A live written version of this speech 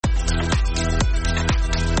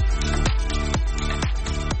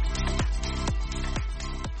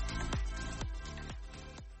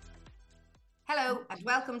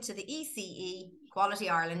welcome to the ECE Quality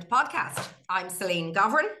Ireland podcast. I'm Celine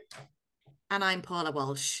Govern. And I'm Paula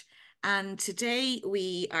Walsh. And today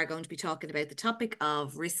we are going to be talking about the topic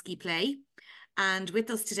of risky play. And with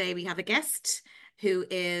us today we have a guest who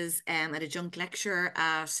is an adjunct lecturer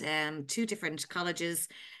at two different colleges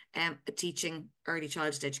teaching early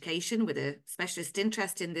childhood education with a specialist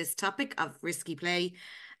interest in this topic of risky play.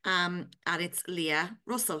 And it's Leah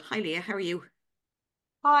Russell. Hi Leah, how are you?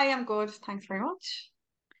 Hi, I'm good. Thanks very much.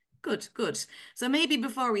 Good. So maybe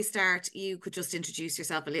before we start, you could just introduce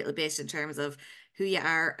yourself a little bit in terms of who you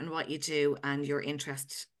are and what you do and your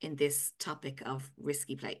interest in this topic of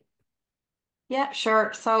risky play. Yeah,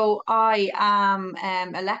 sure. So I am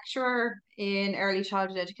a lecturer in early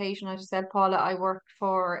childhood education. As you said, Paula, I work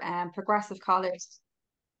for Progressive College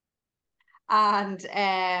and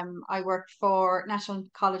I work for National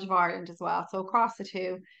College of Ireland as well. So across the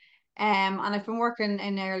two. And I've been working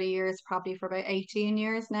in early years probably for about 18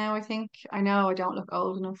 years now, I think. I know I don't look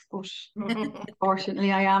old enough, but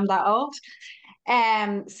unfortunately I am that old.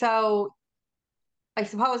 So I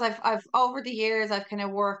suppose I've over the years I've kind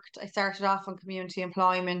of worked. I started off on community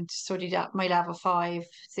employment, studied at my level 5,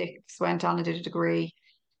 6, went on and did a degree.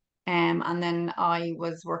 And then I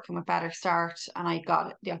was working with Better Start and I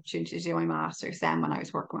got the opportunity to do my master's then when I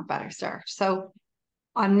was working with Better Start. So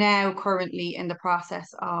I'm now currently in the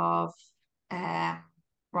process of uh,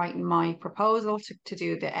 writing my proposal to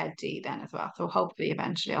do the Ed.D then as well. So hopefully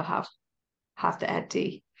eventually I'll have the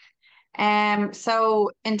Ed.D.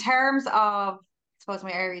 So in terms of, I suppose,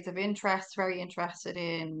 my areas of interest, very interested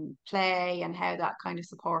in play and how that kind of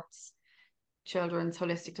supports children's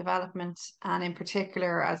holistic development. And in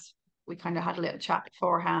particular, as we kind of had a little chat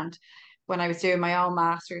beforehand, when I was doing my own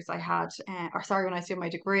master's, I had, when I was doing my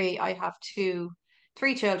degree, I have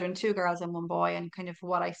three children, two girls and one boy, and kind of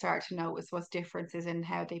what I started to notice was differences in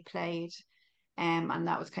how they played. And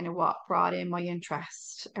that was kind of what brought in my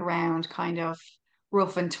interest around kind of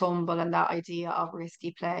rough and tumble and that idea of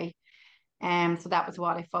risky play. So that was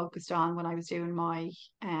what I focused on when I was doing my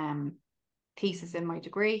thesis in my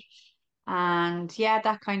degree. And yeah,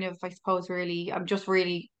 that kind of, I suppose, really, I'm just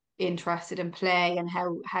really interested in play and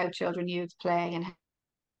how children use play and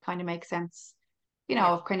kind of make sense,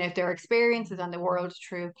 of kind of their experiences and the world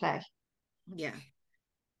through play. Yeah,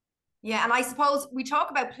 and I suppose we talk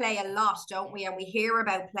about play a lot, don't we? And we hear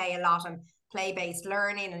about play a lot and play-based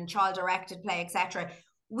learning and child-directed play, etc.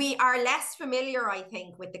 We are less familiar, I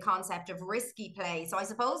think, with the concept of risky play. So I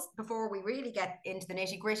suppose before we really get into the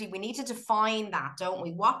nitty-gritty, we need to define that, don't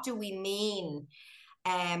we? What do we mean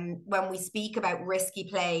when we speak about risky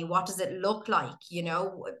play? What does it look like?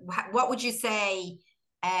 What would you say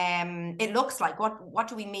it looks like? What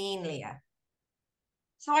do we mean, Leah?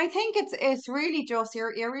 So I think it's really just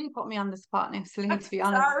you're really putting me on the spot now, Celine, to be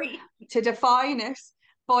honest. Sorry. To define it.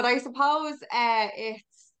 But I suppose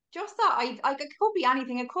it's just that it could be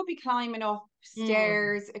anything. It could be climbing up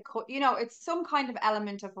stairs. It could, it's some kind of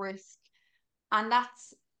element of risk. And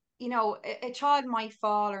that's, a child might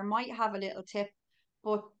fall or might have a little tip,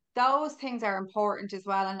 but those things are important as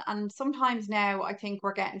well. And sometimes now I think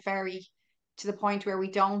we're getting very to the point where we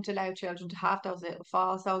don't allow children to have those little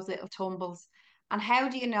falls, those little tumbles. And how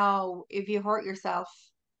do you know if you hurt yourself?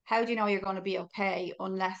 How do you know you're going to be okay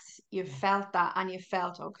unless you've felt that and you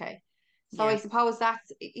felt okay? So I suppose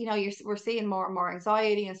that's, we're seeing more and more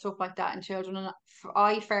anxiety and stuff like that in children. And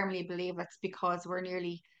I firmly believe it's because we're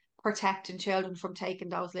nearly protecting children from taking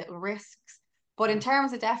those little risks. But in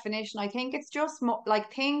terms of definition, I think it's just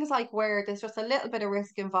like things like where there's just a little bit of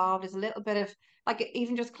risk involved, there's a little bit of like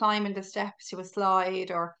even just climbing the steps to a slide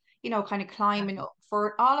or, kind of climbing up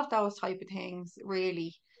for all of those type of things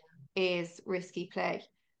really is risky play.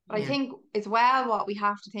 But I think as well, what we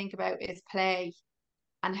have to think about is play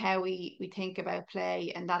and how we think about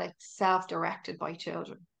play and that it's self-directed by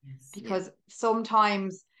children. Because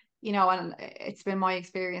sometimes, and it's been my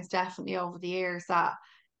experience definitely over the years that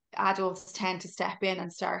adults tend to step in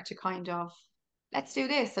and start to kind of, let's do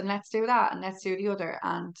this and let's do that and let's do the other.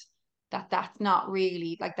 And that's not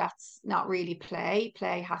really play.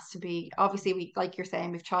 Play has to be, obviously, we, like you're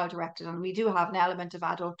saying, we've child directed and we do have an element of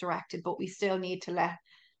adult directed, but we still need to let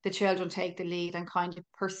the children take the lead and kind of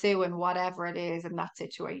pursuing whatever it is in that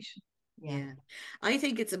situation. Yeah, I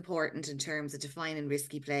think it's important in terms of defining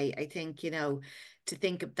risky play. I think, to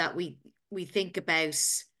think of that, we think about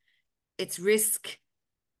it's risk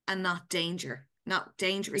and not danger, not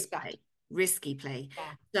dangerous play, risky play.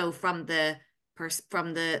 Yeah. So from the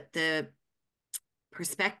perspective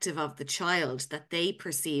of the child, that they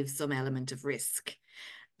perceive some element of risk,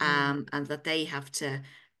 and that they have to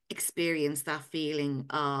experience that feeling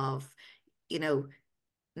of,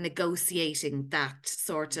 negotiating that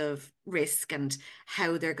sort of risk and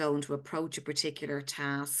how they're going to approach a particular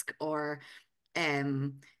task, or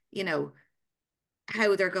you know,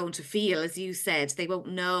 how they're going to feel. As you said, they won't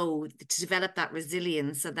know, to develop that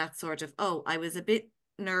resilience and that sort of, oh, I was a bit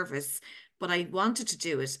nervous, but I wanted to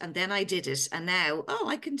do it and then I did it, and now, oh,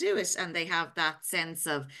 I can do it, and they have that sense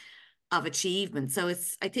of achievement. So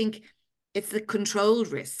it's, I think it's the controlled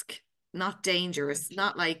risk, not dangerous,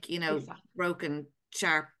 not like, you know, Exactly. broken,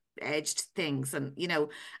 sharp edged things, and, you know,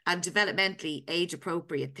 and developmentally age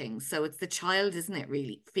appropriate things. So it's the child, isn't it,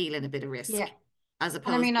 really feeling a bit of risk Yeah. as And I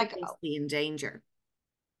opposed mean, to like, us being in danger.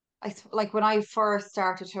 like when I first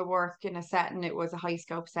started to work in a setting, it was a high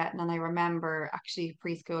scope setting, and I remember actually a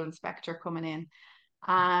preschool inspector coming in,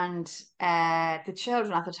 and the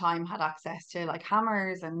children at the time had access to like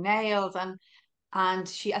hammers and nails, and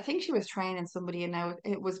she, I think she was training somebody, and now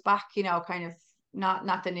it was back, you know, kind of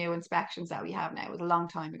not the new inspections that we have now. It was a long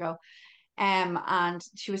time ago. And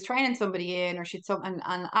she was training somebody in, or she'd some, and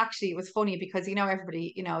actually it was funny because, you know,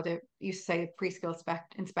 everybody, you know, they used to say preschool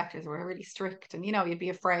inspectors were really strict, and, you know, you'd be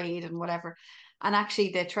afraid and whatever. And actually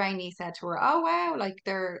the trainee said to her, oh wow, like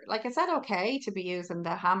they're like, is that okay to be using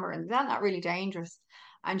the hammer, and is that not really dangerous?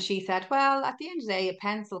 And she said, well, at the end of the day, a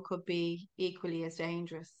pencil could be equally as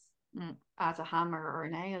dangerous Mm. as a hammer or a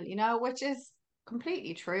nail, you know, which is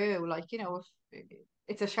completely true. Like, you know, if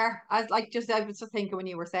it's a sharp, as like, just I was just thinking when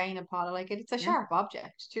you were saying it, Paula, like it's a Yeah. sharp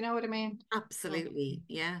object. Do you know what I mean? Like, Absolutely.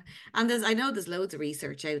 Yeah. And there's, I know there's loads of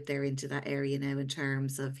research out there into that area now, in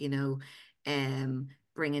terms of, you know,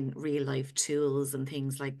 bringing real life tools and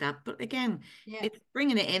things like that. But again, yeah, it's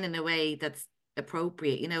bringing it in a way that's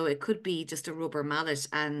appropriate. You know, it could be just a rubber mallet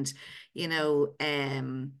and, you know,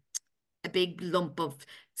 a big lump of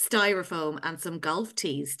styrofoam and some golf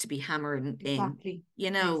tees to be hammering in. exactly,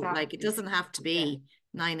 You know, like, it exactly. doesn't have to Yeah, be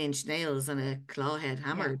 9-inch nails and a claw head yeah,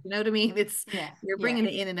 hammer. You know what I mean? It's, yeah, you're yeah. bringing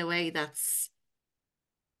it in a way that's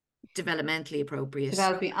developmentally appropriate.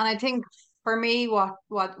 Developing, and I think for me, what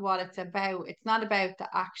it's about, it's not about the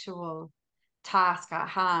actual task at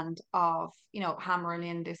hand of, you know, hammering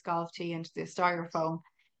in this golf tee into the styrofoam.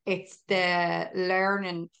 It's the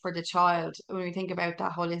learning for the child. When we think about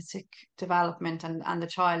that holistic development, and the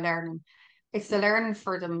child learning, it's the learning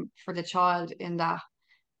for them, for the child, in that,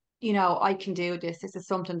 you know, I can do this. This is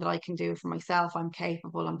something that I can do for myself. I'm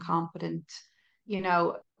capable, I'm competent, you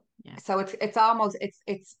know. Yeah. So it's almost,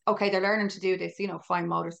 it's okay, they're learning to do this, you know, fine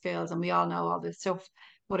motor skills, and we all know all this stuff,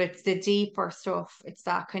 but it's the deeper stuff. It's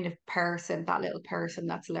that kind of person, that little person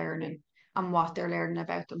that's learning, and what they're learning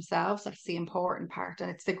about themselves. That's the important part, and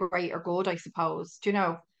it's the greater good, I suppose. Do you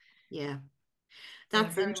know? Yeah. Yeah,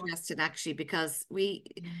 That's very much. interesting, actually, because we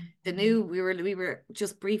were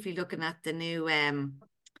just briefly looking at the new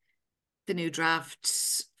draft,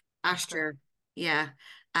 Okay. Asher. Yeah.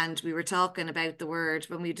 And we were talking about the word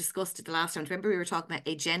when we discussed it the last time. Remember, we were talking about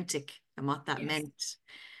agentic and what that Yes. meant.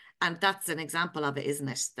 And that's an example of it, isn't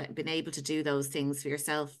it? That being able to do those things for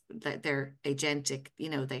yourself, that they're agentic, you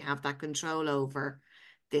know, they have that control over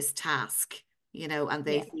this task, you know, and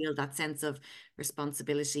they Yeah. feel that sense of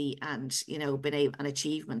responsibility and, you know, being able, an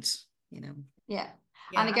achievement, you know. Yeah.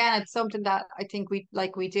 And Yeah. again, it's something that I think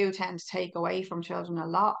we do tend to take away from children a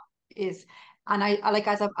lot, is, and I like,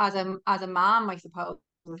 as a mom, I suppose,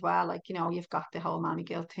 as well, like, you know, you've got the whole mommy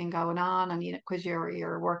guilt thing going on, and, you know, because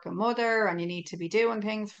you're a working mother and you need to be doing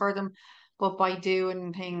things for them. But by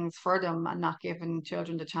doing things for them and not giving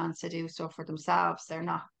children the chance to do stuff for themselves, they're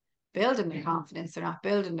not building their confidence, they're not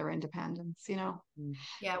building their independence, you know. Mm.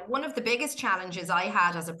 Yeah, one of the biggest challenges I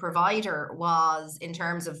had as a provider was in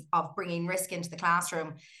terms of bringing risk into the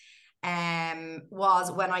classroom,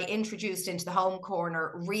 was when I introduced into the home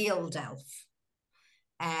corner real Delf.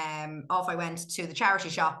 Off I went to the charity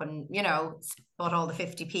shop and, you know, bought all the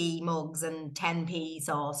 50p mugs and 10p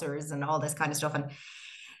saucers and all this kind of stuff. And,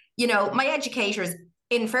 you know, my educators,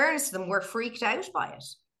 in fairness to them, were freaked out by it.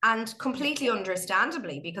 And Yeah. completely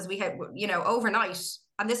understandably, because we had, you know, overnight,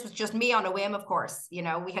 and this was just me on a whim, of course, you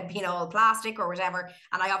know, we had been all plastic or whatever.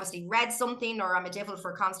 And I obviously read something, or I'm a devil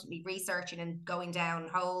for constantly researching and going down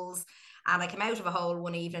holes. And I came out of a hole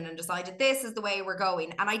one evening and decided this is the way we're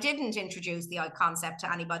going. And I didn't introduce the concept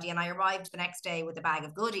to anybody. And I arrived the next day with a bag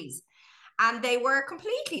of goodies. And they were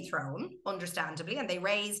completely thrown, understandably, and they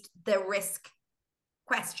raised the risk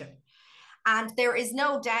question. And there is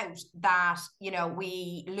no doubt that, you know,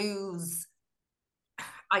 we lose,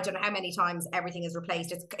 I don't know how many times everything is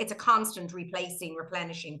replaced. It's a constant replacing,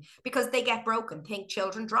 replenishing, because they get broken. Think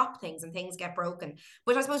children drop things and things get broken.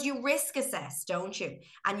 But I suppose you risk assess, don't you?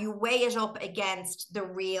 And you weigh it up against the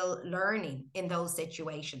real learning in those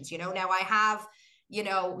situations. You know, now I have you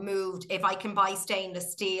know, moved, if I can buy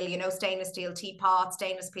stainless steel, you know, stainless steel teapots,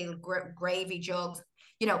 stainless steel gravy jugs,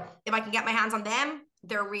 you know, if I can get my hands on them,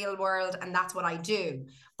 they're real world, and that's what I do.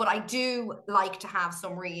 But I do like to have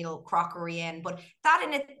some real crockery in. But that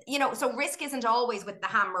in it, you know, so risk isn't always with the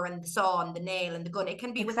hammer and the saw and the nail and the gun. It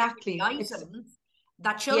can be with everyday items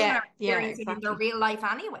that children are experiencing in their real life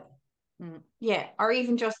anyway. Yeah, or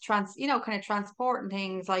even just you know, kind of transporting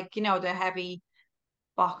things like, you know, the heavy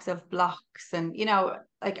box of blocks and, you know,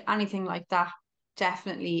 like anything like that.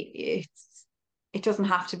 Definitely, it doesn't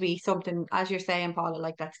have to be something, as you're saying, Paula,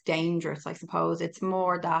 like that's dangerous, I suppose. It's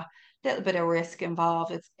more that little bit of risk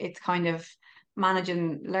involved. It's kind of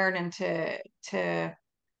managing, learning to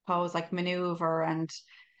pose, like maneuver and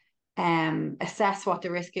assess what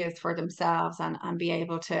the risk is for themselves and be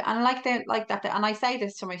able to, and like that, and I say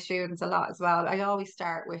this to my students a lot as well. I always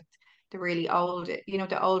start with the really old, you know,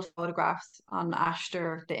 the old photographs on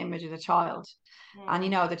Ashter, the image of the child. And, you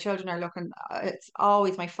know, the children are looking, it's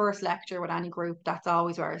always my first lecture with any group. That's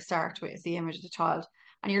always where I start with, is the image of the child.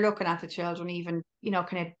 And you're looking at the children, even, you know,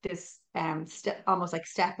 kind of this almost like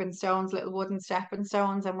stepping stones, little wooden stepping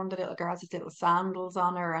stones. And one of the little girls has little sandals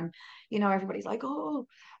on her. And, you know, everybody's like, oh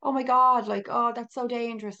my God, like, oh, that's so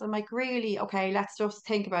dangerous. I'm like, really? Okay, let's just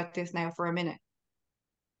think about this now for a minute.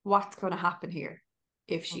 What's going to happen here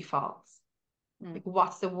if she falls? Like,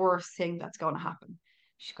 what's the worst thing that's going to happen?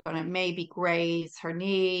 She's going to maybe graze her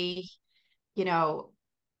knee, you know,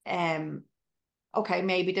 okay,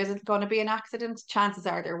 maybe there's going to be an accident. Chances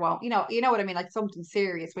are there won't, you know what I mean? Like something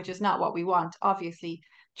serious, which is not what we want. Obviously,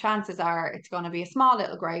 chances are it's going to be a small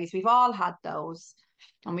little graze. We've all had those,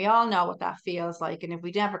 and we all know what that feels like. And if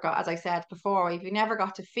we never got, as I said before, if you never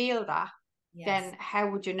got to feel that, then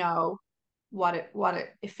how would you know what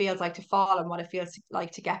it feels like to fall and what it feels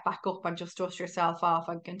like to get back up and just dust yourself off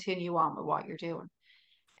and continue on with what you're doing?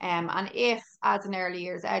 And if, as an early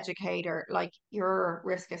years educator, like you're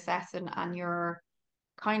risk assessing and you're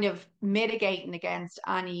kind of mitigating against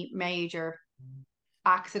any major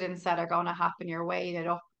accidents that are going to happen, you're weighing it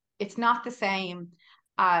up. It's not the same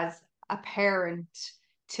as a parent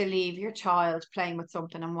to leave your child playing with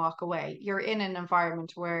something and walk away. You're in an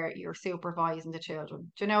environment where you're supervising the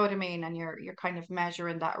children. Do you know what I mean? And you're kind of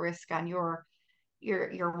measuring that risk, and you're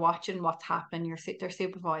watching what's happening. They're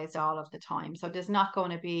supervised all of the time, so there's not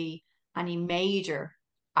going to be any major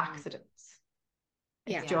accidents.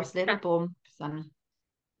 It's just little bumps, and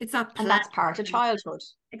it's that and that's part of childhood.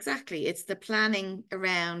 Exactly. It's the planning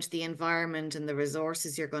around the environment and the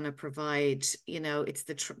resources you're going to provide. You know, it's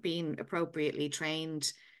the being appropriately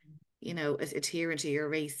trained, you know, adhering to your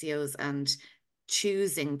ratios and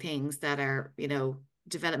choosing things that are, you know,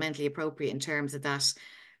 developmentally appropriate in terms of that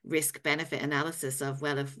risk benefit analysis of,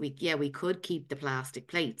 well, if we could keep the plastic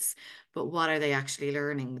plates, but what are they actually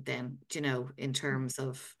learning then, you know, in terms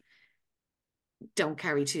of don't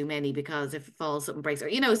carry too many, because if it falls, something breaks, or,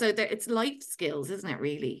 you know, so it's life skills, isn't it,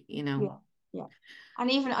 really, you know? Yeah. And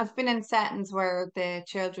even I've been in settings where the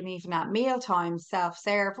children, even at meal times,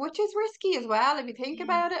 self-serve, which is risky as well if you think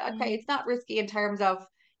about it. Okay, it's not risky in terms of,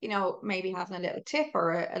 you know, maybe having a little tip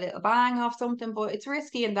or a little bang off something, but it's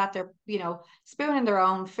risky in that they're, you know, spooning their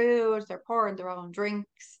own food, they're pouring their own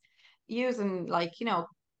drinks, using, like, you know,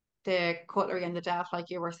 the cutlery and the daft, like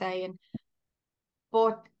you were saying.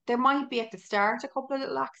 But there might be at the start a couple of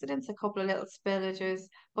little accidents, a couple of little spillages,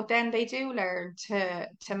 but then they do learn to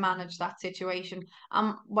manage that situation.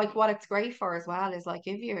 Like what it's great for as well is, like,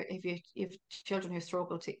 if children who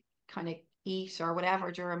struggle to kind of eat or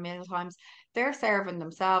whatever during meal times, they're serving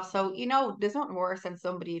themselves. So, you know, there's nothing worse than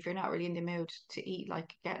somebody, if you're not really in the mood to eat,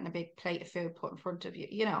 like getting a big plate of food put in front of you,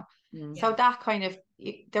 you know. So that kind of,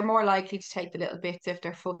 they're more likely to take the little bits if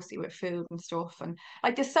they're fussy with food and stuff. And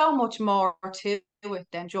like, there's so much more to it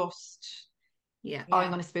than just, I'm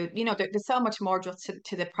going to spoon. You know, there's so much more just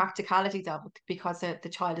to the practicalities of it, because the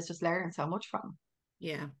child is just learning so much from.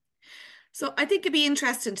 Yeah. So I think it'd be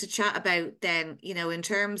interesting to chat about then, you know, in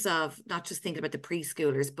terms of not just thinking about the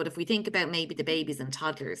preschoolers, but if we think about maybe the babies and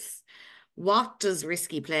toddlers, what does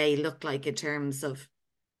risky play look like in terms of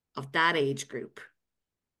that age group?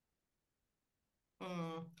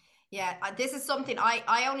 Yeah, this is something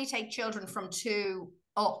I only take children from 2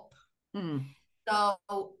 up. So,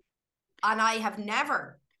 and I have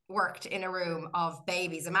never worked in a room of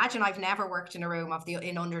babies. Imagine I've never worked in a room of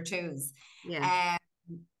in under 2s. Yeah.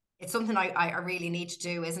 It's something I really need to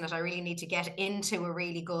do, isn't it? I really need to get into a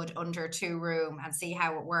really good under 2 room and see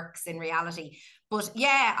how it works in reality. But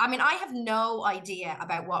yeah, I mean, I have no idea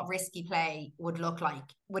about what risky play would look like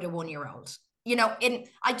with a 1-year-old.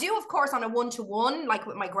 I do, of course, on a one-to-one, like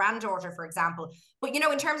with my granddaughter, for example. But,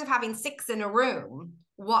 in terms of having 6 in a room,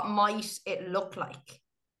 what might it look like?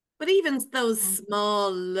 But even those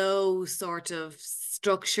small, low sort of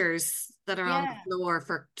structures that are on the Yeah. floor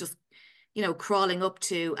for just, crawling up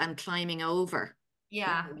to and climbing over,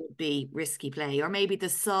 Yeah. would be risky play. Or maybe the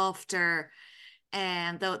softer,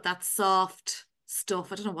 and that soft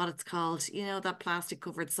stuff, I don't know what it's called, that plastic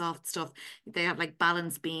covered soft stuff. They have like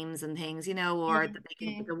balance beams and things, or that they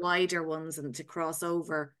can the wider ones and to crawl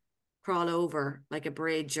over like a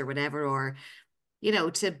bridge or whatever, or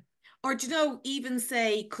to or even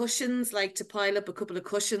say cushions, like to pile up a couple of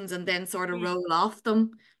cushions and then sort of roll off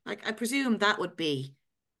them. Like I presume that would be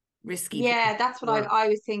risky play. Yeah, that's what Or I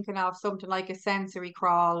was thinking of, something like a sensory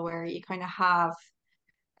crawl where you kind of have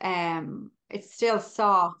it's still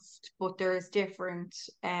soft, but there's different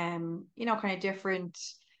kind of different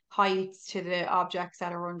heights to the objects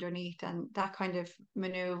that are underneath, and that kind of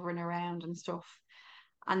maneuvering around and stuff.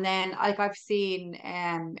 And then like I've seen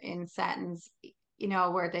in settings,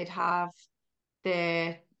 where they'd have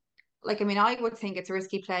the like, I mean, I would think it's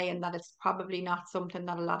risky play and that it's probably not something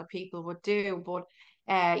that a lot of people would do, but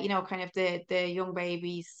kind of the young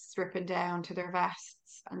babies stripping down to their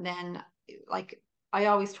vests, and then like I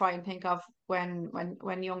always try and think of when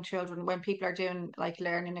young children, when people are doing like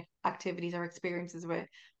learning activities or experiences with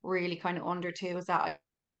really kind of under two, is that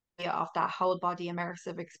of that whole body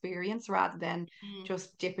immersive experience rather than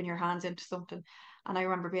just dipping your hands into something. And I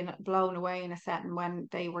remember being blown away in a setting when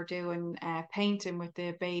they were doing painting with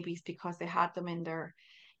the babies, because they had them in their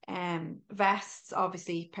vests.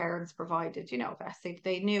 Obviously parents provided, vests.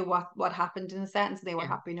 They knew what happened in the setting, so they were yeah,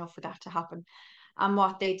 happy enough for that to happen. And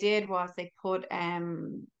what they did was they put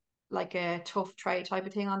like a tough tray type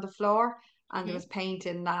of thing on the floor, and there was paint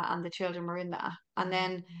in that, and the children were in that. And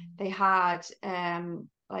then they had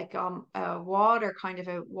like a water, kind of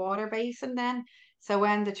a water basin then. So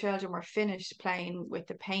when the children were finished playing with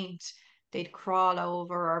the paint, they'd crawl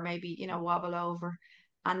over, or maybe, wobble over,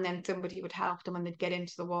 and then somebody would help them and they'd get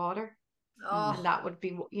into the water. And Oh, that would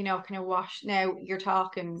be, kind of wash. Now you're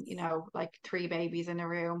talking, like 3 babies in a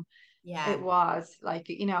room. yeah. It was like,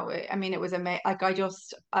 I mean, it was amazing. Like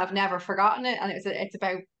I've never forgotten it. And it's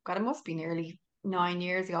about, God, it must be nearly 9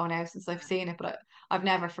 years ago now since I've seen it, but I've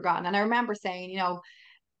never forgotten. And I remember saying,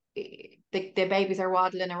 the babies are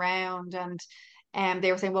waddling around, and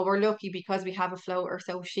they were saying, well, we're lucky because we have a floater,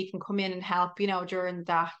 so she can come in and help, during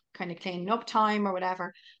that kind of cleaning up time or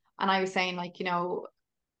whatever. And I was saying, like,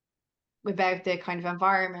 about the kind of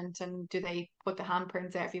environment, and do they put the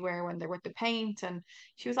handprints everywhere when they're with the paint? And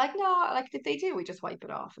she was like, no, like if they do, we just wipe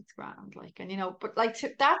it off, it's grand. Like, and but like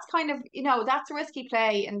that's kind of, that's a risky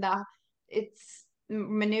play, and that it's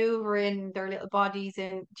maneuvering their little bodies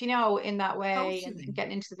in, in that way, and Totally.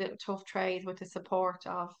 getting into the little tough trays with the support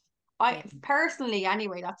of, I Yeah. personally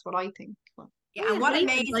anyway, that's what I think. Yeah. oh And yeah, what and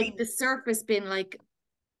even like amazing. the surface being like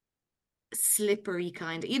slippery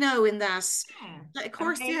kind of, in that, Yeah. like, of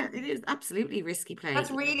course, yeah, it Amazing. is absolutely risky play.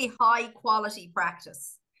 That's really high quality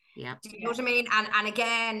practice. Yeah, Do you know Yeah. what I mean? And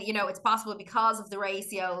again, it's possible because of the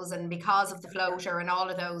ratios and because of the floater and all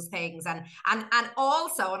of those things. And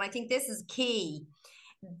also, and I think this is key,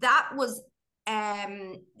 that was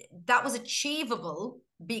achievable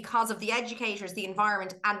because of the educators, the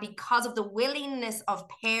environment, and because of the willingness of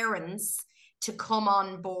parents to come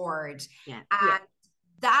on board. yeah, Yeah. And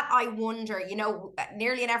that, I wonder,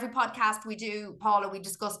 nearly in every podcast we do, Paula, we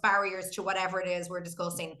discuss barriers to whatever it is we're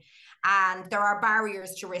discussing. And there are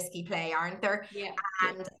barriers to risky play, aren't there? Yeah. Yeah.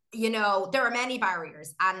 And, there are many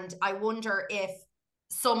barriers. And I wonder if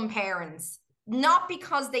some parents, not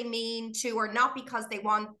because they mean to, or not because they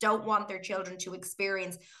don't want their children to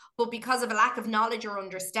experience, but because of a lack of knowledge or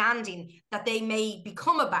understanding, that they may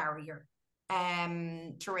become a barrier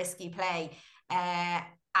to risky play.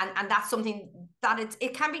 And that's something that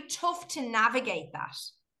it can be tough to navigate that.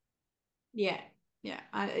 Yeah. Yeah.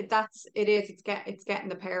 And it's getting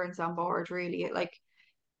the parents on board, really. Like,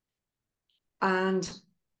 and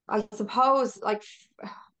I suppose, like,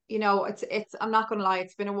 it's I'm not gonna lie,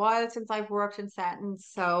 it's been a while since I've worked in settings,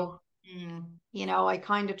 so Mm. I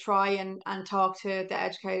kind of try and talk to the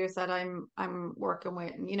educators that I'm working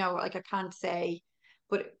with, and like I can't say,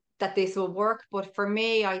 but that this will work. But for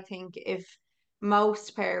me, I think if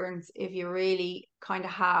most parents, if you really kind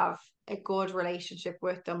of have a good relationship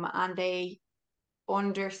with them, and they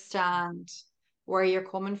understand where you're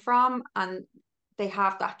coming from, and they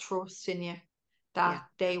have that trust in you, yeah. that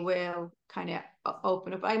they will kind of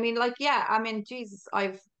open up. I mean, like, yeah, I mean, Jesus,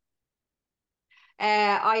 I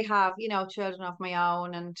have, children of my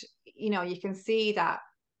own, and you can see that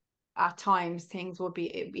at times things would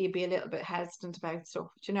be, you'd be a little bit hesitant about stuff,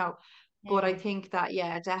 you know. But I think that,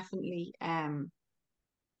 yeah, definitely,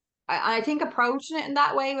 I think approaching it in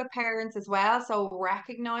that way with parents as well. So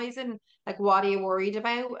recognizing like what are you worried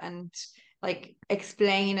about, and like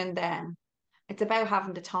explaining them. It's about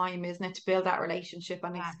having the time, isn't it, to build that relationship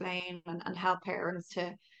and Yeah. explain and help parents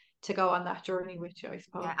to go on that journey with you, I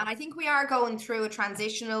suppose. Yeah, and I think we are going through a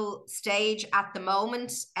transitional stage at the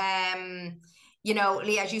moment. You know,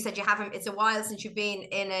 Leah, as you said, you haven't, it's a while since you've been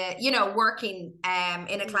in a, you know, working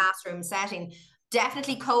in a classroom setting.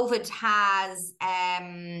 Definitely COVID has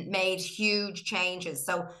made huge changes.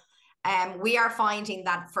 So we are finding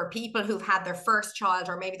that for people who've had their first child,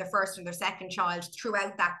 or maybe their first and their second child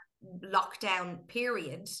throughout that lockdown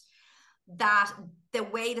period, that the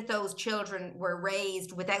way that those children were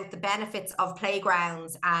raised without the benefits of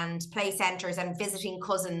playgrounds and play centres and visiting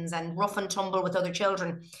cousins and rough and tumble with other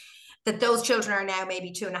children, that those children are now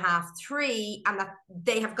maybe 2.5, 3, and that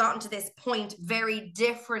they have gotten to this point very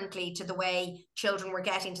differently to the way children were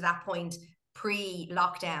getting to that point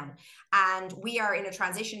pre-lockdown. And we are in a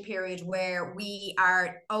transition period where we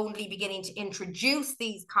are only beginning to introduce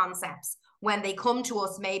these concepts when they come to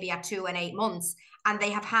us maybe at 2 and 8 months, and they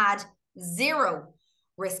have had zero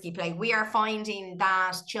risky play. We are finding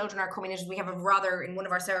that children are coming in. We have in one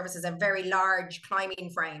of our services, a very large climbing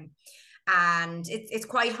frame, and it's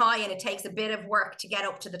quite high, and it takes a bit of work to get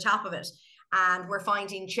up to the top of it. And we're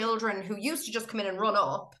finding children who used to just come in and run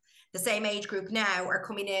up, the same age group now, are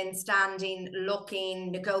coming in, standing,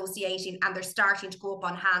 looking, negotiating, and they're starting to go up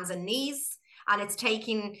on hands and knees. And it's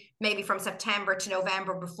taking maybe from September to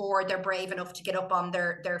November before they're brave enough to get up on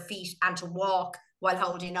their feet and to walk while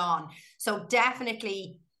holding on. So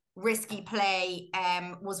definitely risky play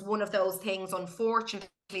was one of those things,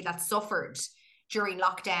 unfortunately, that suffered during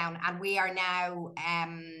lockdown. And we are now,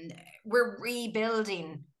 we're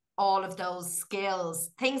rebuilding all of those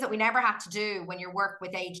skills, things that we never had to do when you work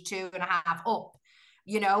with age 2.5 up.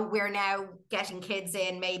 You know, we're now getting kids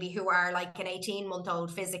in maybe who are like an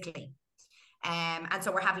 18-month-old physically. And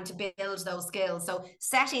so we're having to build those skills. So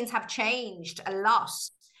settings have changed a lot.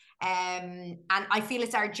 And I feel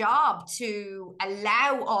it's our job to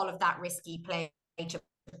allow all of that risky play, to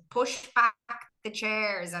push back the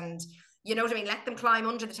chairs and, you know what I mean, let them climb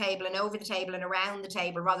under the table and over the table and around the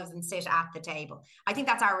table rather than sit at the table. I think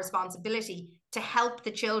that's our responsibility, to help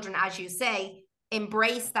the children, as you say,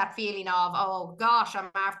 embrace that feeling of, oh gosh,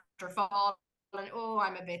 I'm after falling, oh,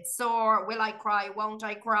 I'm a bit sore, will I cry, won't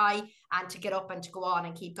I cry, and to get up and to go on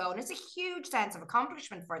and keep going. It's a huge sense of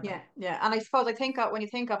accomplishment for them. Yeah. And I suppose I think when you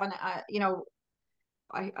think of, and you know,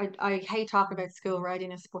 I hate talking about school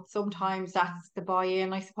readiness, but sometimes that's the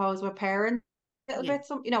buy-in, I suppose, with parents a little bit.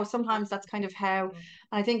 You know, sometimes that's kind of how. And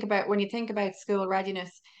I think about, when you think about school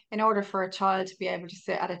readiness, in order for a child to be able to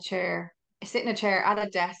sit in a chair at a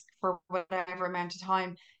desk for whatever amount of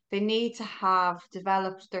time, they need to have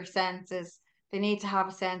developed their senses. They need to have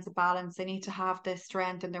a sense of balance. They need to have the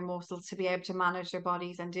strength in their muscles to be able to manage their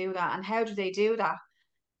bodies and do that. And how do they do that?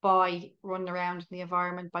 By running around in the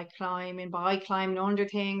environment, by climbing under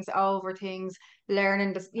things, over things,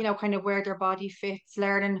 learning this, you know, kind of where their body fits,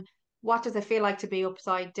 learning what does it feel like to be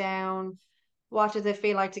upside down, what does it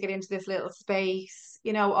feel like to get into this little space,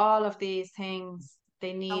 you know, all of these things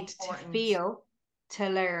they need to feel, to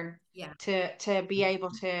learn, yeah, to be able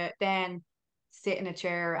to then sit in a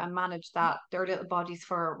chair and manage their little bodies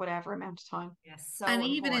for whatever amount of time. Yes, so And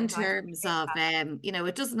even in important. terms of, you know,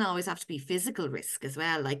 it doesn't always have to be physical risk as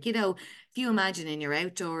well. Like, you know, if you imagine in your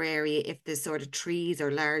outdoor area, if there's sort of trees or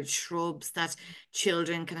large shrubs, that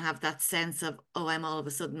children can have that sense of, oh, I'm all of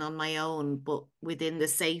a sudden on my own, but within the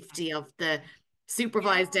safety of the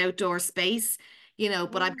supervised outdoor space, you know,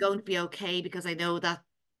 but I'm going to be okay because I know that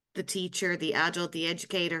the teacher, the adult, the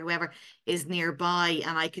educator, whoever is nearby,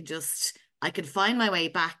 and I can find my way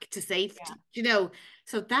back to safety, you know.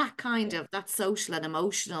 So that kind of, that social and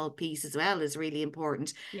emotional piece as well is really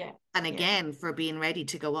important. Yeah. And again, for being ready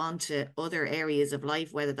to go on to other areas of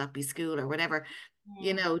life, whether that be school or whatever,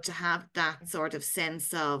 you know, to have that sort of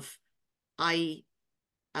sense of, I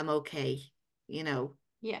am okay, you know.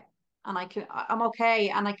 Yeah. And I'm okay,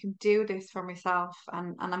 and I can do this for myself,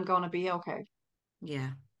 and I'm going to be okay. Yeah.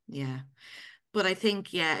 Yeah. But I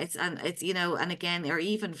think, yeah, it's, you know, and again, or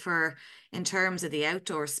even for, in terms of the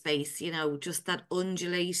outdoor space, you know, just that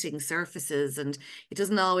undulating surfaces, and it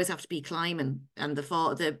doesn't always have to be climbing and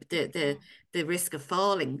the risk of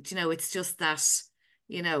falling. You know, it's just that,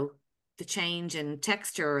 you know, the change in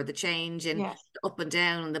texture, or the change in up and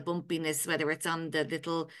down, and the bumpiness, whether it's on the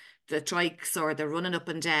trikes or the running up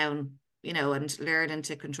and down. and learning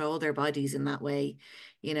to control their bodies in that way,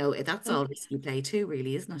 that's all risky play too,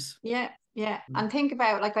 really, isn't it? Yeah, yeah. And think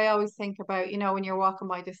about, like, I always think about, when you're walking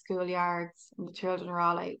by the schoolyards and the children are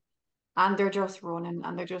all out and they're just running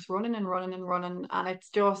and they're just running and running and running, and it's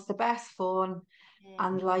just the best fun.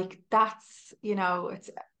 And like that's,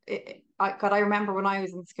 I remember when I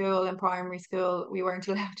was in school, in primary school, we weren't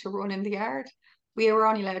allowed to run in the yard. We were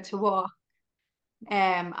only allowed to walk.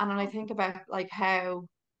 And then I think about like how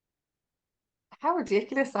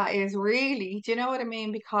ridiculous that is, really. Do you know what I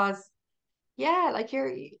mean? Because yeah, like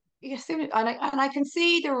you soon, and I can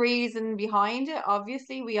see the reason behind it.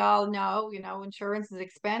 Obviously, we all know, insurance is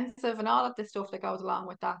expensive and all of the stuff that goes along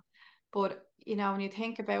with that. But when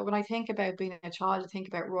I think about being a child, I think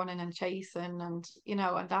about running and chasing, and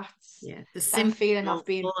and that's the that simple feeling of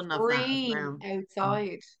being fun of that as free well.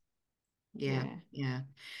 outside. Yeah, Yeah, yeah.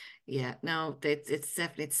 Yeah, no, it's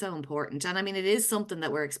definitely, it's so important. And I mean, it is something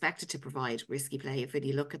that we're expected to provide, risky play, if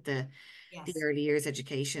you look at the Yes. early years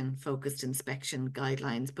education focused inspection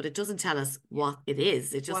guidelines, but it doesn't tell us what it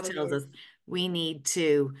is. It just what it tells is. us we need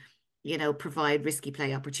to, provide risky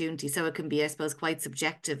play opportunity. So it can be, I suppose, quite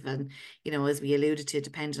subjective. And, as we alluded to,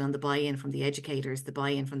 depending on the buy-in from the educators, the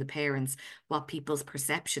buy-in from the parents, what people's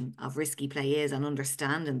perception of risky play is, and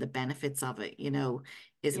understanding the benefits of it,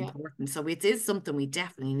 is Yeah. important. So it is something we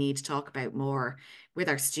definitely need to talk about more with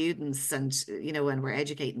our students, and, when we're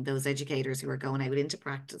educating those educators who are going out into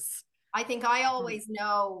practice. I think I always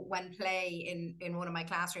know when play in one of my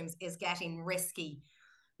classrooms is getting risky,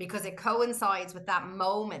 because it coincides with that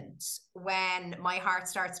moment when my heart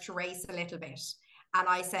starts to race a little bit and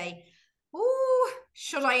I say, "Ooh,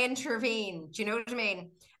 should I intervene?" Do you know what I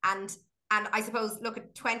mean? And I suppose, look,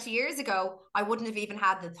 at 20 years ago, I wouldn't have even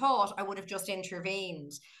had the thought. I would have just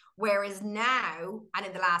intervened. Whereas now, and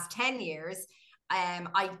in the last 10 years,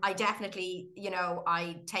 I definitely,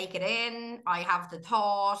 I take it in, I have the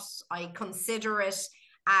thought, I consider it,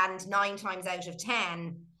 and 9 times out of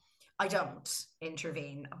 10, I don't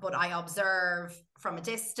intervene, but I observe from a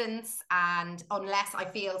distance, and unless I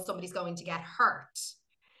feel somebody's going to get hurt,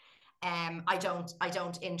 I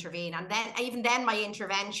don't intervene. And then even then, my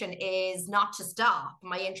intervention is not to stop.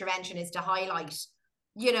 My intervention is to highlight,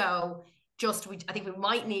 you know, I think we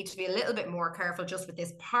might need to be a little bit more careful just with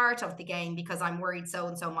this part of the game, because I'm worried so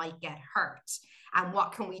and so might get hurt. And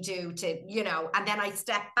what can we do to, and then I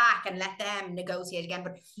step back and let them negotiate again.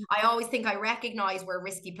 But I always think I recognize where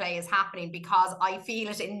risky play is happening because I feel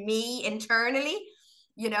it in me internally,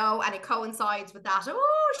 and it coincides with that.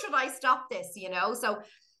 Oh, should I stop this? So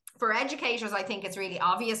for educators, I think it's really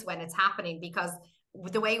obvious when it's happening, because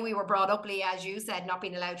the way we were brought up, Leah, as you said, not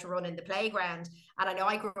being allowed to run in the playground. And I know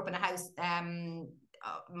I grew up in a house,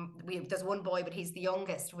 there's one boy, but he's the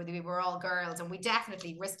youngest. We were all girls, and we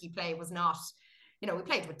definitely, risky play was not, we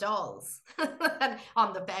played with dolls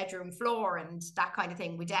on the bedroom floor and that kind of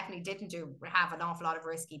thing. We definitely didn't have an awful lot of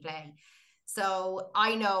risky play. So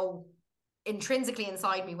I know intrinsically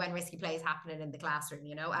inside me when risky play is happening in the classroom,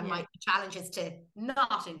 and my challenge is to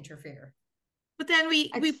not interfere. But then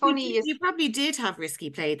It's funny, you probably did have risky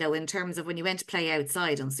play, though, in terms of when you went to play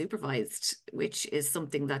outside unsupervised, which is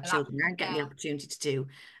something that children aren't getting the opportunity to do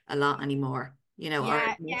a lot anymore, or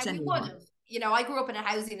much we would anymore. have. I grew up in a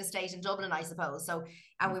housing estate in Dublin, I suppose. So,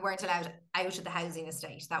 and we weren't allowed out of the housing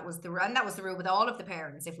estate. That was the rule with all of the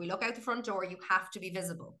parents. If we look out the front door, you have to be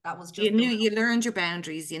visible. That was just you learned your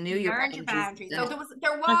boundaries. You knew your learned your boundaries. So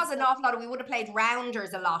there was an awful lot we would have played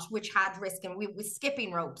rounders a lot, which had risk, and we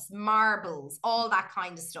skipping ropes, marbles, all that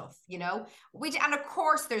kind of stuff. And of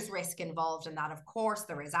course there's risk involved in that. Of course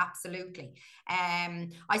there is, absolutely. I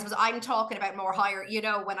suppose I'm talking about more higher.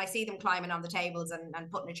 When I see them climbing on the tables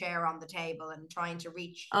and putting a chair on the table and trying to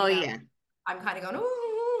reach. Yeah. I'm kind of going,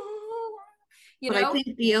 ooh. But I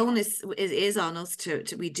think the onus is on us to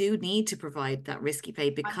we do need to provide that risky play,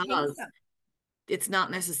 because it's not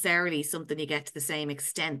necessarily something you get to the same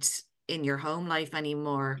extent in your home life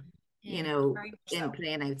anymore, in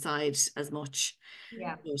playing outside as much.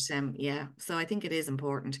 Yeah. But so I think it is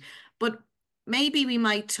important. But maybe we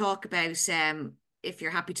might talk about, if you're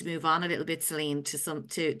happy to move on a little bit, Celine,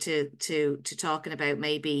 to talking about,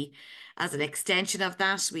 maybe as an extension of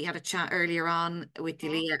that, we had a chat earlier on with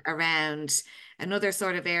you, Leah, around another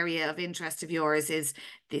sort of area of interest of yours is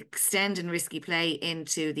the extending risky play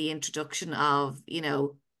into the introduction of,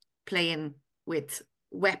 playing with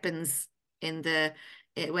weapons in the,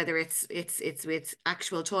 whether it's with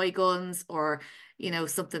actual toy guns, or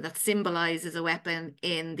something that symbolizes a weapon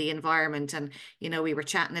in the environment. And we were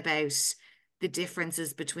chatting about the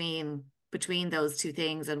differences between those two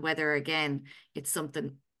things, and whether, again, it's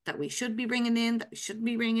something that we should be bringing in, that we shouldn't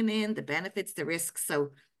be bringing in, the benefits, the risks. So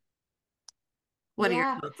What are your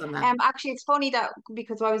Yeah. thoughts on that? Actually, it's funny that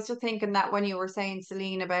because I was just thinking that when you were saying,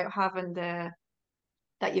 Celine, about having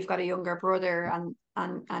that you've got a younger brother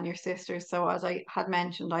and your sisters. So as I had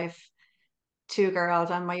mentioned, I've two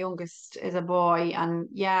girls and my youngest is a boy. And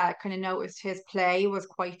yeah, I kind of noticed his play was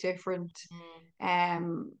quite different.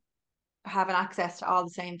 Um, having access to all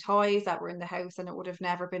the same toys that were in the house, and it would have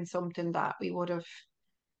never been something that we would have,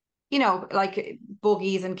 like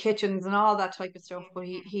buggies and kitchens and all that type of stuff. But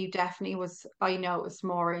he definitely was, I noticed,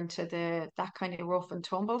 more into that kind of rough and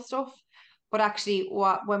tumble stuff. But actually,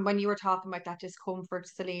 when you were talking about that discomfort,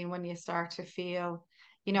 Celine, when you start to feel,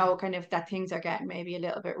 Yeah. kind of that things are getting maybe a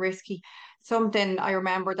little bit risky. Something I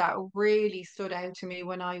remember that really stood out to me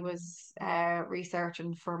when I was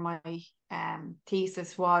researching for my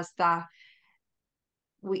thesis was that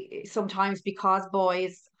we sometimes, because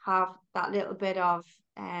boys have that little bit of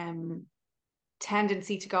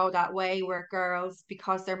tendency to go that way, where girls,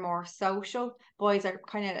 because they're more social, boys are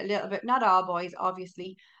kind of a little bit, not all boys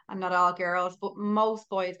obviously and not all girls, but most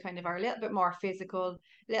boys kind of are a little bit more physical,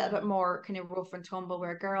 a little bit more kind of rough and tumble,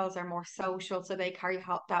 where girls are more social, so they carry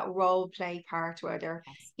out that role play part where they're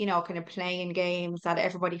Yes. kind of playing games that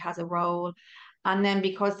everybody has a role. And then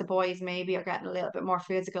because the boys maybe are getting a little bit more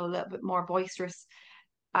physical, a little bit more boisterous,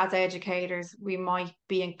 as educators, we might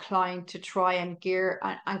be inclined to try and gear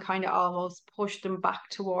and kind of almost push them back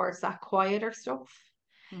towards that quieter stuff.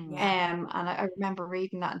 Mm. Yeah. And I remember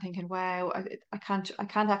reading that and thinking, wow, I can't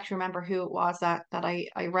actually remember who it was that I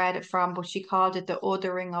read it from, but she called it the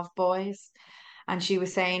othering of boys. And she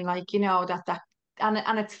was saying, like, that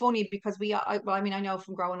and it's funny because well, I mean, I know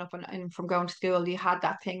from growing up and from going to school, you had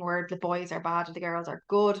that thing where the boys are bad and the girls are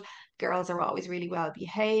good. Girls are always really well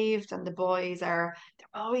behaved, and the boys they're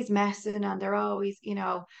always messing, and they're always,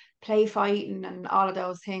 play fighting and all of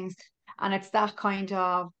those things. And it's that kind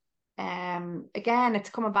of again,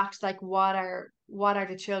 it's coming back to, like, what are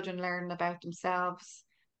the children learning about themselves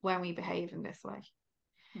when we behave in this way,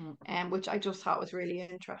 Mm. which I just thought was really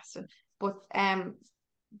interesting. But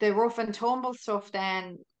the rough and tumble stuff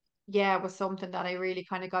then, yeah, was something that I really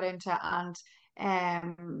kind of got into.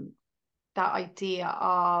 And that idea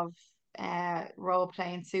of role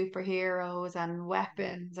playing superheroes and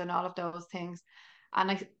weapons and all of those things.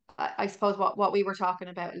 And I suppose what we were talking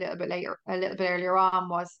about a little bit earlier on,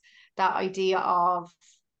 was that idea of,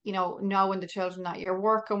 knowing the children that you're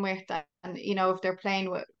working with, and if they're playing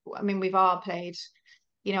with, I mean, we've all played,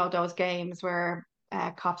 those games where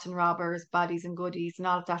cops and robbers, baddies and goodies, and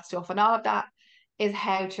all of that stuff. And all of that is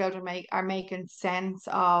how children are making sense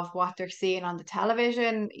of what they're seeing on the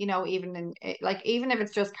television, even even if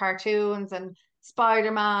it's just cartoons and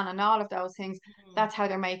Spider-Man and all of those things, that's how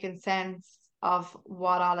they're making sense of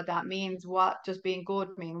what all of that means. What does being good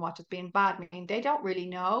mean? What does being bad mean? They don't really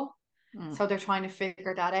know. Mm. So they're trying to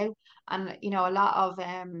figure that out. And a lot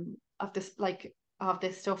of this, like, of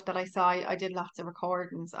this stuff that I saw, I did lots of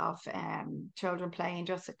recordings of children playing,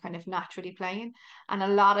 just kind of naturally playing, and a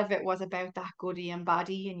lot of it was about that goody and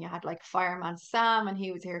baddie. And you had, like, Fireman Sam, and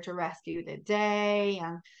he was here to rescue the day,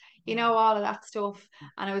 and Yeah. all of that stuff.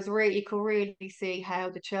 And it was really, you could really see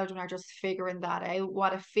how the children are just figuring that out,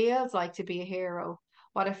 what it feels like to be a hero,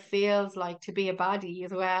 what it feels like to be a baddie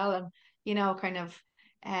as well. And kind of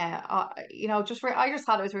I just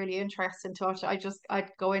thought it was really interesting to watch.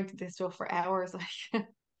 I'd go into this stuff for hours. Like,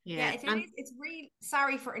 Yeah, Yeah. it is. It's really,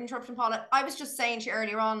 sorry for interrupting, Paula. I was just saying to you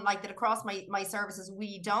earlier on, like, that across my services,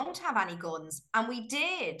 we don't have any guns. And we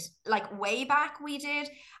did, like, way back, we did.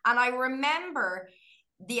 And I remember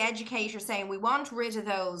the educator saying, we want rid of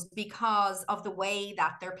those because of the way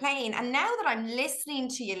that they're playing. And now that I'm listening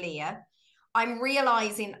to you, Leah, I'm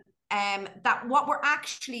realizing that what we're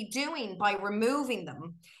actually doing by removing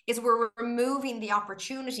them is we're removing the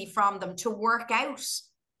opportunity from them to work out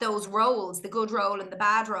those roles, the good role and the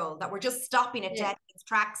bad role, that we're just stopping it dead in its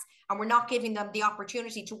tracks, and we're not giving them the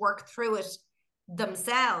opportunity to work through it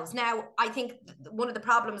themselves. Now, I think one of the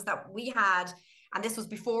problems that we had, and this was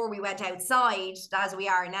before we went outside as we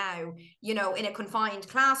are now, in a confined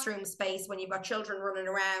classroom space, when you've got children running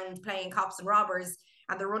around playing cops and robbers,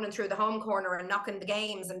 and they're running through the home corner and knocking the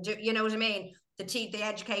games, and you know what I mean? The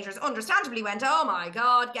educators understandably went, oh my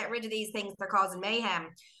God, get rid of these things, they're causing mayhem.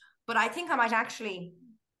 But I think I might actually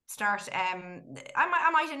start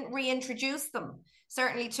I might reintroduce them,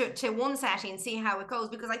 certainly to one setting, see how it goes,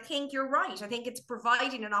 because I think you're right. I think it's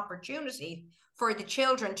providing an opportunity for the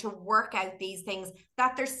children to work out these things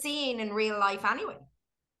that they're seeing in real life anyway.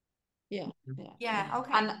 yeah, Yeah,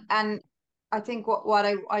 okay. and I think what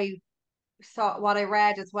I saw, what I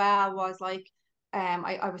read as well, was like,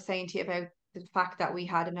 I was saying to you about the fact that we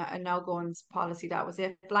had a no guns policy. That was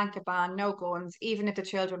it, blanket ban, no guns, even if the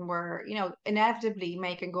children were, inevitably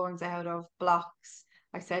making guns out of blocks.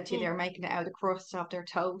 I said to you, they're making it out of the crust of their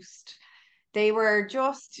toast. They were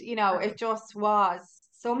just, it just was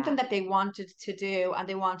something that they wanted to do and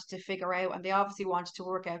they wanted to figure out, and they obviously wanted to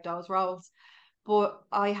work out those roles. But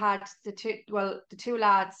I had the two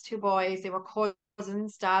lads, two boys, they were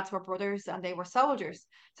cousins, dads were brothers, and they were soldiers.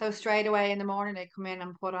 So straight away in the morning, they come in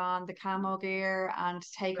and put on the camo gear and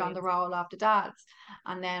take on the role of the dads.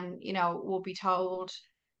 And then, we'll be told,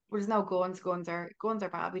 well, there's no guns, guns are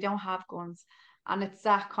bad. We don't have guns. And it's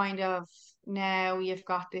that kind of, now you've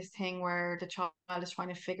got this thing where the child is trying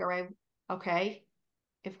to figure out, okay,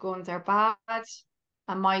 if guns are bad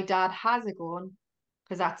and my dad has a gun,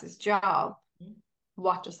 because that's his job,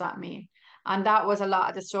 what does that mean? And that was a lot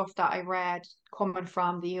of the stuff that I read coming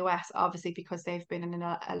from the US, obviously, because they've been in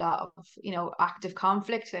a lot of, active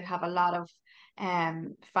conflict. They have a lot of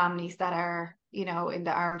families that are, in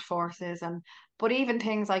the armed forces. But even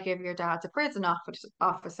things like if your dad's a prison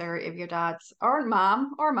officer, if your dad's, or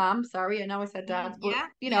mom, sorry, I know I said dad, but,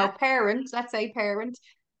 parent, let's say parent,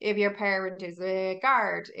 if your parent is a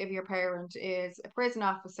guard, if your parent is a prison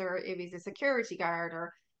officer, if he's a security guard,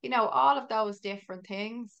 or, all of those different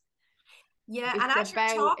things. Yeah, It's and as you're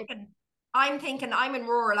about talking, I'm thinking I'm in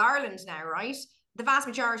rural Ireland now, right? The vast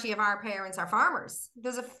majority of our parents are farmers.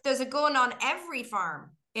 There's a gun on every farm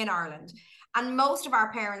in Ireland, and most of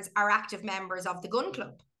our parents are active members of the gun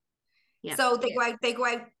club. Yeah. So they go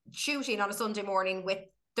out shooting on a Sunday morning with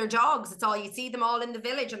their dogs. It's all you see them all in the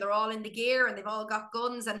village, and they're all in the gear, and they've all got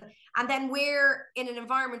guns, and then we're in an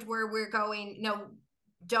environment where we're going, no,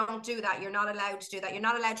 don't do that. You're not allowed to do that. You're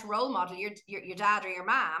not allowed to role model your dad or your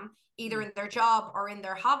mom, either in their job or in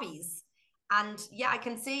their hobbies. And yeah, I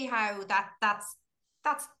can see how that's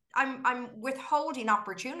I'm withholding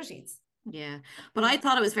opportunities. Yeah, but I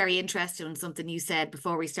thought it was very interesting something you said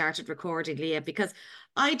before we started recording, Leah, because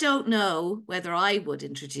I don't know whether I would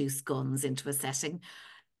introduce guns into a setting,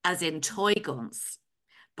 as in toy guns.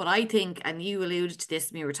 But I think, and you alluded to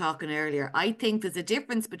this when we were talking earlier, I think there's a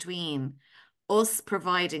difference between us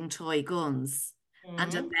providing toy guns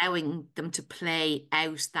and allowing them to play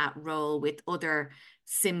out that role with other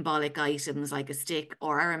symbolic items like a stick.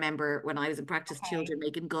 Or I remember when I was in practice, children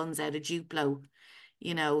making guns out of Duplo,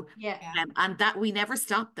 and that we never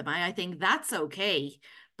stopped them. I think that's okay.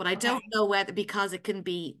 But I don't know whether, because it can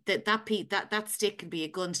be that stick can be a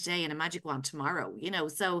gun today and a magic wand tomorrow,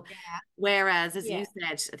 So whereas, as you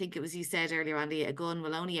said, I think it was you said earlier, Andy, a gun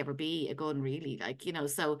will only ever be a gun, really.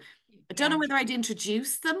 So I don't know whether I'd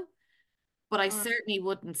introduce them, but I certainly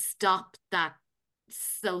wouldn't stop that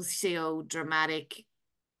socio-dramatic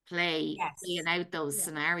playing out those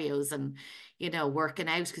scenarios and, working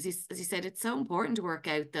out, because as you said, it's so important to work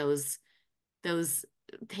out those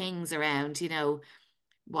things around,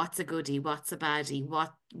 what's a goodie, what's a baddie,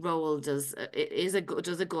 what role does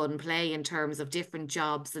a gun play in terms of different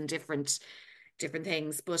jobs and different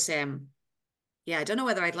things. But yeah, I don't know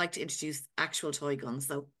whether I'd like to introduce actual toy guns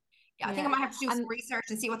though. Yeah, I think I might have to do some research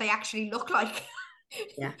and see what they actually look like.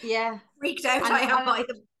 Yeah. Freaked out I am by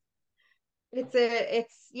them.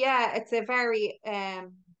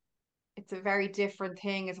 It's a very different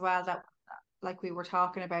thing as well, that, like we were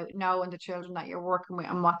talking about, knowing the children that you're working with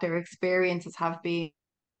and what their experiences have been.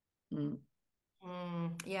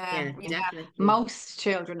 Yeah, definitely. Most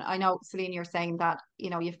children, I know, Celine, you're saying that,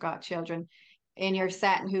 you've got children in your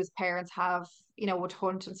setting whose parents have, would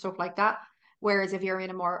hunt and stuff like that. Whereas if you're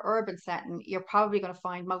in a more urban setting, you're probably going to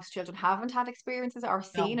find most children haven't had experiences or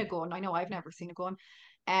seen a gun. I know I've never seen a gun.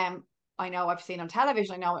 I know I've seen on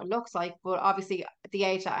television, I know what it looks like, but obviously at the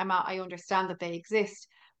age that I'm at, I understand that they exist.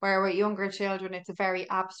 Where with younger children, it's a very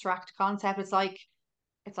abstract concept. It's like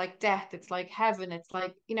death, it's like heaven, it's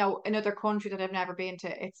like, another country that I've never been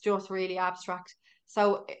to. It's just really abstract.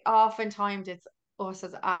 So oftentimes it's us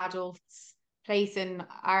as adults placing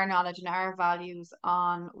our knowledge and our values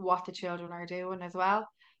on what the children are doing as well.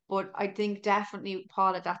 But I think definitely,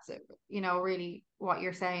 Paula, that's really what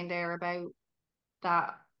you're saying there about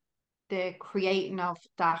that, the creating of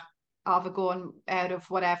a gun out of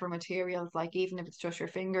whatever materials, like even if it's just your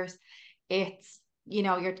fingers, it's,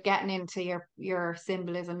 you're getting into your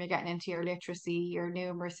symbolism, you're getting into your literacy, your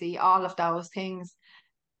numeracy, all of those things,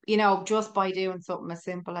 just by doing something as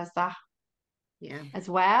simple as that. Yeah. As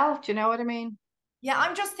well. Do you know what I mean? Yeah,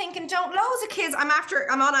 I'm just thinking, don't loads of kids, I'm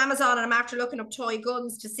on Amazon and I'm after looking up toy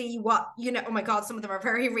guns to see what, oh my God, some of them are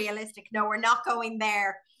very realistic. No, we're not going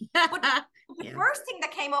there. But the first thing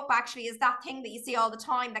that came up actually is that thing that you see all the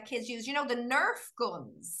time that kids use, the Nerf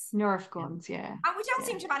guns. Nerf guns, yeah. And we don't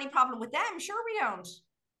seem to have any problem with them. Sure we don't.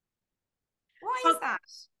 Why is that?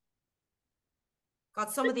 God,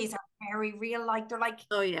 some of these are very real. Like they're like,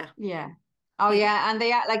 Oh yeah. Yeah. Oh Yeah. yeah, and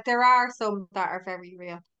they are like there are some that are very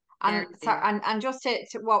real. Very And so real. and just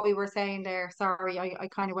to what we were saying there, sorry, I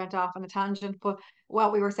kind of went off on a tangent, but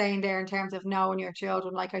what we were saying there in terms of knowing your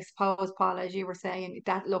children, like I suppose, Paul, as you were saying,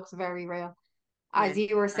 that looks very real. Yeah. As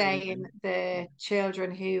you were Very saying, real. the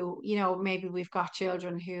children who, maybe we've got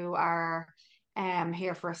children who are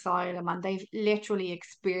here for asylum and they've literally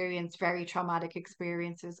experienced very traumatic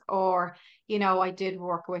experiences. Or, I did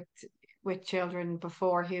work with children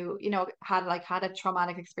before who, had a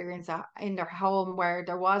traumatic experience in their home where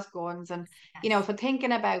there was guns. And, yes. so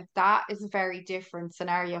thinking about that is a very different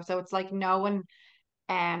scenario. So it's like knowing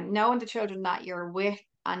the children that you're with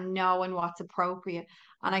and knowing what's appropriate.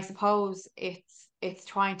 And I suppose it's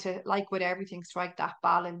trying to, like with everything, strike that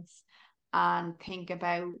balance and think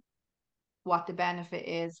about what the benefit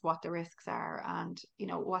is, what the risks are, and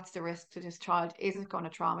what's the risk to this child? Is it going to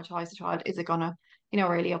traumatize the child? Is it going to,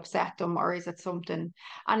 really upset them, or is it something?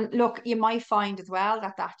 And look, you might find as well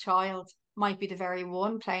that that child might be the very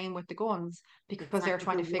one playing with the guns because they're Exactly.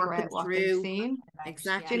 trying They're to figure working out what they've through. seen. Do you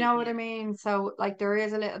Exactly. know what Yeah. I mean? So like there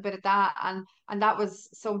is a little bit of that, and that was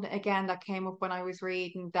something again that came up when I was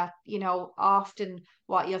reading that, often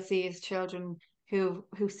what you'll see is children who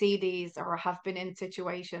see these or have been in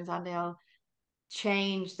situations and they'll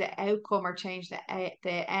change the outcome or change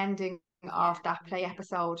the ending Yeah. of that play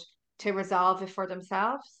episode to resolve it for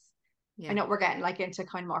themselves. I Yeah. know we're getting like into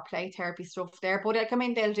kind of more play therapy stuff there, but like, I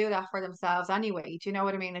mean, they'll do that for themselves anyway. Do you know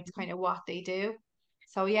what I mean? It's kind of what they do.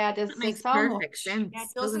 So yeah, That there's makes so perfect much. Yeah,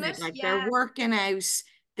 sense, doesn't doesn't it? it? Like they're Yeah. working out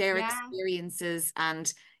their Yeah. experiences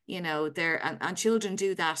and, they're, and children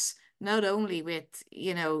do that not only with,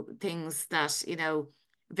 things that,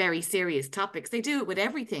 very serious topics. They do it with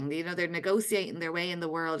everything. They're negotiating their way in the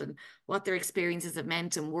world and what their experiences have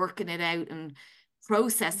meant and working it out and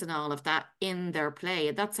processing all of that in their play.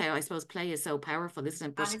 And that's how I suppose play is so powerful, isn't it?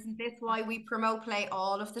 And But isn't this why we promote play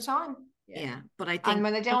all of the time? Yeah. yeah, but I And think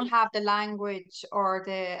when they don't have the language or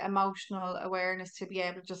the emotional awareness to be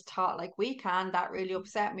able to just talk like we can, that really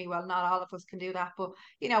upset me. Well, not all of us can do that, but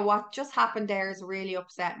what just happened there has really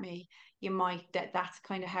upset me. You might that's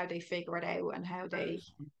kind of how they figure it out and how they,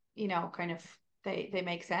 kind of they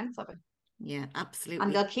make sense of it. yeah, And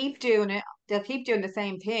absolutely. they'll keep doing it. They'll keep doing the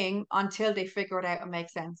same thing until they figure it out and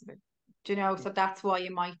make sense of it. Do you know? So that's why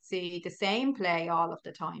you might see the same play all of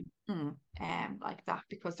the time, Mm. like that,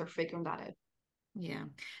 because they're figuring that out. Yeah.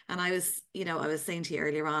 And I was saying to you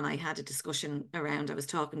earlier on, I had a discussion around, I was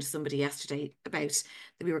talking to somebody yesterday about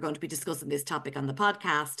that we were going to be discussing this topic on the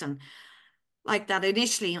podcast. And like that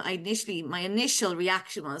my initial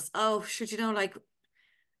reaction was, oh, sure, like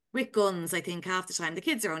with guns, I think half the time the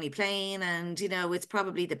kids are only playing and, it's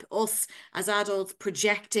probably us as adults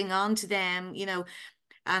projecting onto them,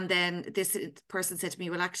 and then this person said to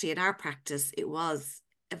me, well, actually, in our practice, it was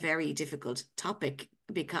a very difficult topic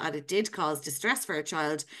because it did cause distress for a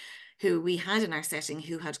child who we had in our setting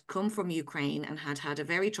who had come from Ukraine and had had a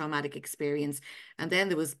very traumatic experience. And then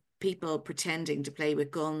there was people pretending to play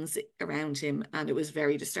with guns around him, and it was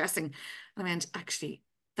very distressing. I mean, actually,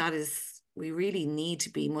 we really need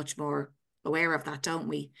to be much more aware of that, don't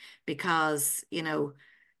we? Because,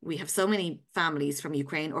 we have so many families from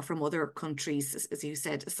Ukraine or from other countries, as you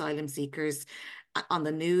said, asylum seekers. On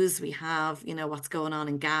the news, we have, what's going on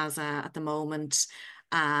in Gaza at the moment.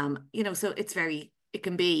 So it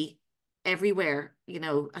can be everywhere,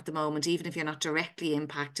 at the moment, even if you're not directly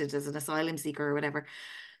impacted as an asylum seeker or whatever.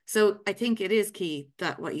 So I think it is key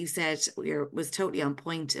that what you said was totally on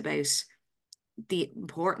point about the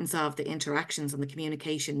importance of the interactions and the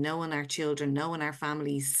communication, knowing our children, knowing our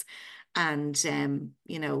families, and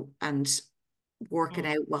and working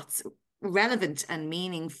out what's relevant and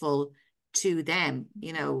meaningful to them,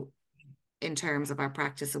 in terms of our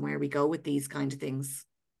practice and where we go with these kind of things.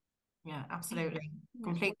 Yeah, absolutely.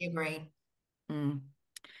 Completely agree. Mm.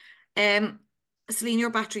 Celine, your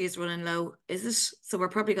battery is running low, is it? So we're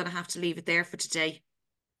probably going to have to leave it there for today.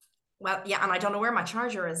 Well, yeah, and I don't know where my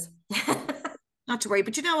charger is. Not to worry,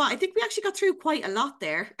 but you know what? I think we actually got through quite a lot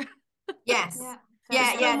there. Yes. Yeah, Yeah,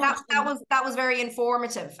 There's so yeah. definitely. much. That was very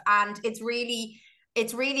informative. And it's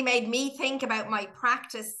really made me think about my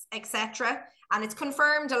practice, etc. And it's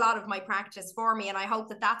confirmed a lot of my practice for me. And I hope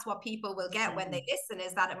that that's what people will get when they listen,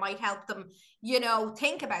 is that it might help them,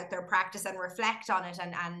 think about their practice and reflect on it,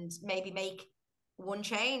 and maybe make one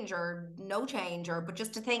change or no change, but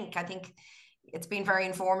just to think. I think it's been very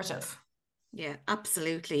informative. Yeah,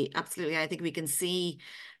 absolutely. Absolutely. I think we can see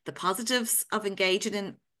the positives of engaging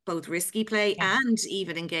in both risky play and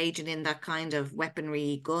even engaging in that kind of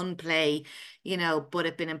weaponry gun play, you know, but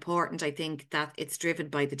it's been important, I think, that it's driven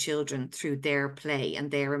by the children through their play and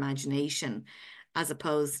their imagination, as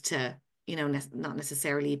opposed to, you know, not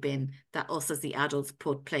necessarily been that us as the adults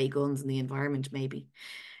put play guns in the environment, maybe.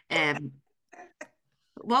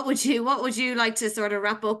 What would you like to sort of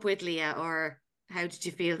wrap up with, Leah, or how did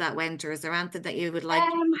you feel that went, or is there anything that you would like? Yeah,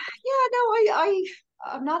 no,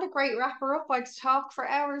 I'm not a great wrapper up. I'd talk for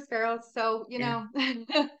hours, girls. So, you know. Yeah,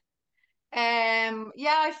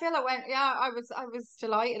 I feel it went. Yeah, I was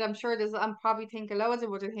delighted. I'm probably thinking loads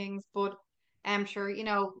of other things, but I'm sure, you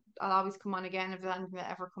know, I'll always come on again if there's anything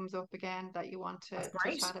that ever comes up again that you want to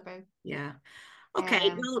chat about. Yeah. Okay.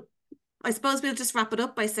 Well, I suppose we'll just wrap it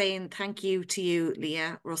up by saying thank you to you,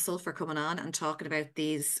 Leah Russell, for coming on and talking about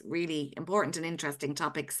these really important and interesting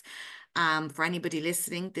topics. For anybody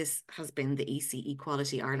listening, this has been the EC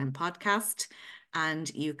Equality Ireland podcast,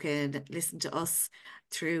 and you can listen to us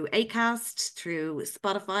through Acast, through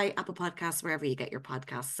Spotify, Apple Podcasts, wherever you get your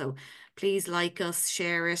podcasts. So please like us,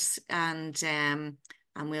 share it, and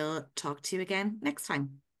we'll talk to you again next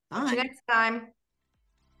time. Bye. Talk to you next time.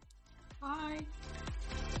 Bye.